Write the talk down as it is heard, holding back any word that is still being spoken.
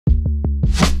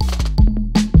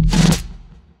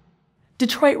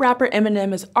Detroit rapper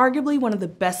Eminem is arguably one of the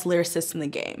best lyricists in the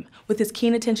game, with his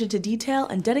keen attention to detail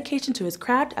and dedication to his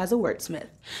craft as a wordsmith.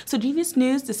 So Genius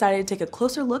News decided to take a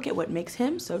closer look at what makes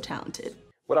him so talented.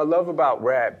 What I love about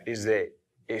rap is that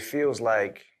it feels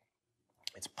like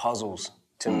it's puzzles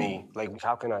to me. Like,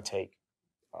 how can I take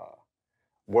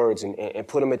words and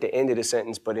put them at the end of the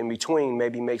sentence, but in between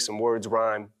maybe make some words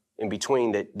rhyme in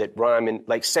between that rhyme and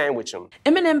like sandwich them.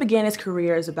 Eminem began his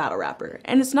career as a battle rapper,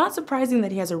 and it's not surprising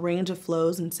that he has a range of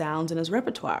flows and sounds in his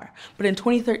repertoire. But in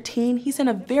 2013, he sent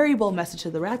a very bold message to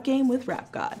the rap game with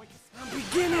Rap God. I'm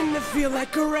beginning to feel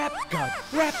like a rap god.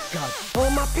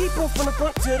 All my people from the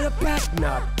front to the back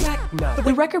nod.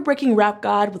 The record-breaking Rap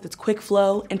God, with its quick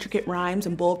flow, intricate rhymes,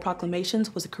 and bold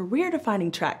proclamations, was a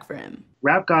career-defining track for him.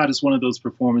 Rap God is one of those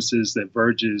performances that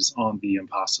verges on the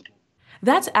impossible.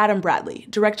 That's Adam Bradley,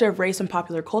 Director of Race and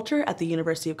Popular Culture at the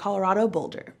University of Colorado,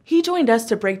 Boulder. He joined us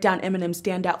to break down Eminem's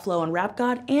standout flow on Rap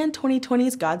God and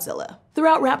 2020's Godzilla.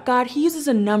 Throughout Rap God, he uses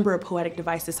a number of poetic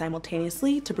devices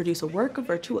simultaneously to produce a work of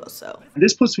virtuoso.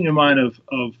 This puts me in mind of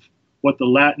what the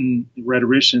Latin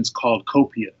rhetoricians called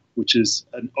copia, which is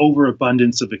an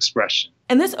overabundance of expression.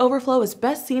 And this overflow is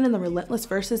best seen in the relentless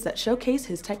verses that showcase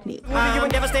his technique. You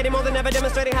and devastating more than ever,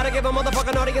 demonstrating how to give a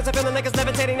motherfucking audience a feeling like it's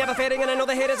levitating, never fading. And I know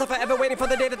the haters are forever waiting for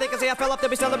the day that they can say I fell off to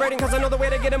be celebrating, cause I know the way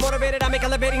to get them motivated. I make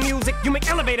elevating music, you make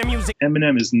elevator music.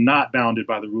 Eminem is not bounded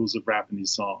by the rules of rap in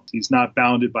these songs. He's not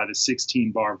bounded by the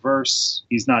 16-bar verse.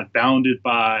 He's not bounded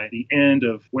by the end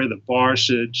of where the bar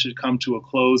should come to a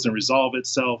close and resolve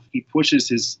itself. He pushes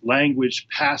his language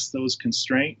past those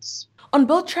constraints. On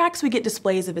both tracks, we get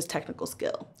displays of his technical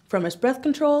skill. From his breath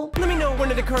control. Let me know when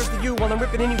it occurs to you while I'm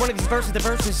ripping any one of these verses. The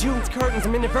verses you, it's curtains,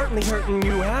 I'm inadvertently hurting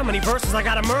you. How many verses I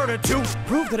gotta murder to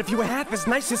prove that if you were half as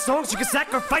nice as songs, you could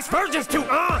sacrifice virgins to,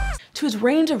 To his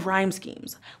range of rhyme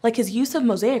schemes, like his use of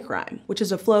mosaic rhyme, which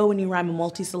is a flow when you rhyme a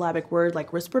multisyllabic word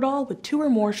like Risperdal with 2 or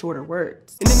more shorter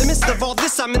words. And in the midst of all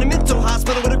this, I'm in a mental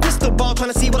hospital with a crystal ball,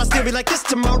 trying to see what I still be like this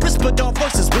tomorrow. Risperdal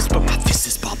voices whisper, my fist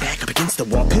is ball back up against the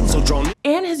wall, pencil drawn.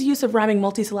 And his use of rhyming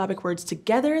multisyllabic words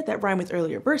together that rhyme with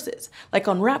earlier verses, like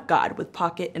on Rap God with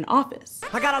pocket and office.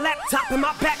 I got a laptop in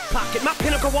my back pocket, my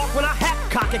pinnacle walk when I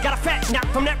hat cock it. Got a fat knock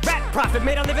from that rat profit,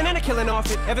 made a living and a killing off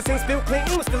it, ever since Bill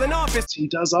Clinton was still in office. He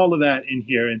does all of that in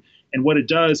here, and what it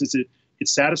does is it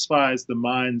satisfies the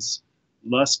mind's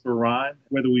lust for rhyme.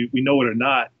 Whether we know it or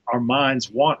not, our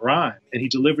minds want rhyme, and he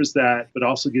delivers that, but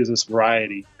also gives us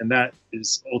variety, and that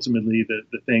is ultimately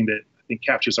the thing that I think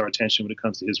captures our attention when it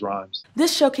comes to his rhymes.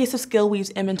 This showcase of skill weaves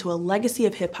him into a legacy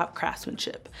of hip-hop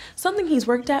craftsmanship, something he's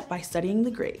worked at by studying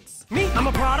the greats. Me, I'm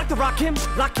a product of Rakim,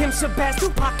 Shabazz,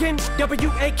 Tupac,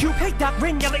 W.A.Q. Hey, Doc,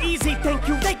 Rin, Yella, Easy, thank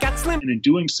you, they got slim. And in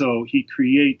doing so, he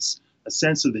creates a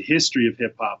sense of the history of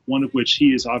hip-hop, one of which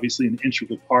he is obviously an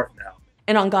integral part now.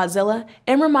 And on Godzilla,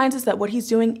 M reminds us that what he's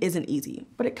doing isn't easy,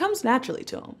 but it comes naturally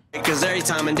to him. Cause every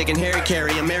time I'm digging Harry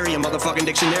Carey, I'm Mary, a motherfucking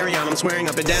dictionary on. I'm swearing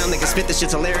up and down, they can spit this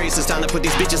shit's hilarious. It's time to put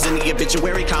these bitches in the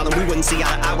obituary column. We wouldn't see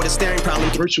eye to eye with a staring problem.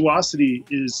 Virtuosity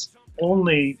is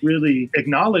only really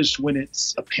acknowledged when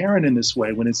it's apparent in this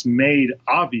way, when it's made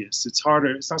obvious. It's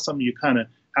harder, it's not something you kind of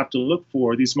have to look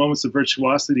for. These moments of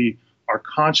virtuosity are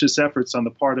conscious efforts on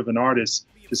the part of an artist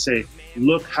to say,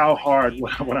 look how hard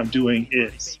what I'm doing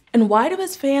is. And why do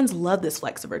his fans love this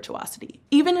flex of virtuosity?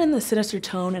 Even in the sinister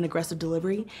tone and aggressive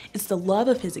delivery, it's the love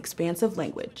of his expansive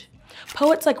language.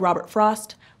 Poets like Robert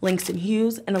Frost, Langston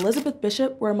Hughes, and Elizabeth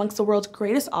Bishop were amongst the world's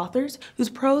greatest authors whose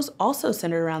prose also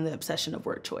centered around the obsession of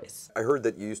word choice. I heard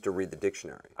that you used to read the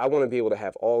dictionary. I want to be able to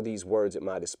have all these words at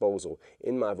my disposal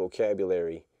in my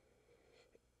vocabulary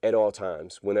at all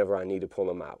times, whenever I need to pull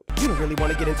them out. You don't really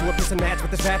want to get into a piss and match with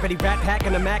this rapidy rat pack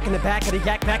and a mac in the back of the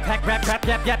yak backpack rap crap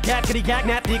yap yap yap kitty yak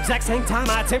nap the exact same time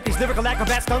I attempt these lyrical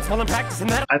acrobat stunts while I'm practicing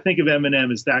that. I think of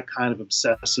Eminem as that kind of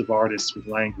obsessive artist with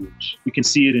language. We can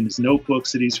see it in his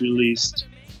notebooks that he's released,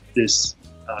 this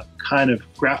kind of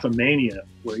graphomania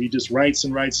where he just writes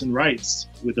and writes and writes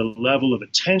with a level of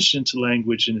attention to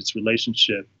language and its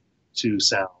relationship to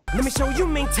sound. Let me show you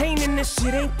maintaining this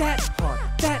shit ain't that hard,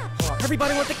 that hard.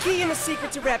 Everybody want the key and the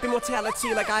secret to rap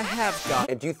immortality like I have got.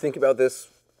 And do you think about this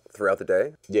throughout the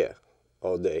day? Yeah,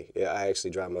 all day. Yeah, I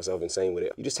actually drive myself insane with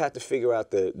it. You just have to figure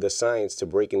out the science to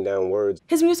breaking down words.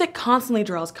 His music constantly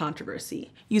draws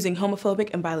controversy, using homophobic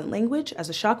and violent language as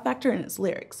a shock factor in its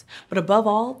lyrics. But above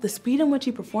all, the speed in which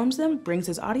he performs them brings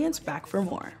his audience back for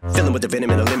more. Filling with the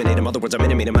venom and eliminate him. Other words, I'm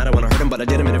intimate him. I don't want to hurt him, but I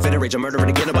did him in a fit of rage. I'm murdering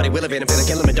again. Nobody will evade him. Finna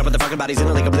kill him and dump the fucking bodies in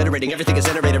a lake, obliterating. Everything is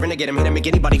generated. Renegade him. Hit him. Make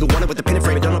anybody who want it with the pin and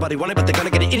frame it. Don't nobody want it, but they're gonna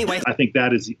get it anyway. I think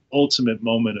that is the ultimate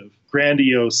moment of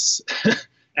grandiose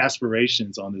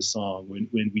aspirations on this song when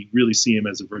we really see him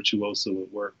as a virtuoso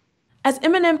at work. As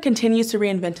Eminem continues to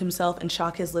reinvent himself and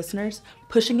shock his listeners,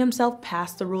 pushing himself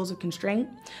past the rules of constraint,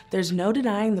 there's no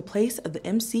denying the place of the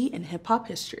MC in hip-hop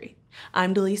history.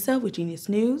 I'm Delisa with Genius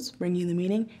News, bringing you the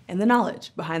meaning and the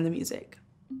knowledge behind the music.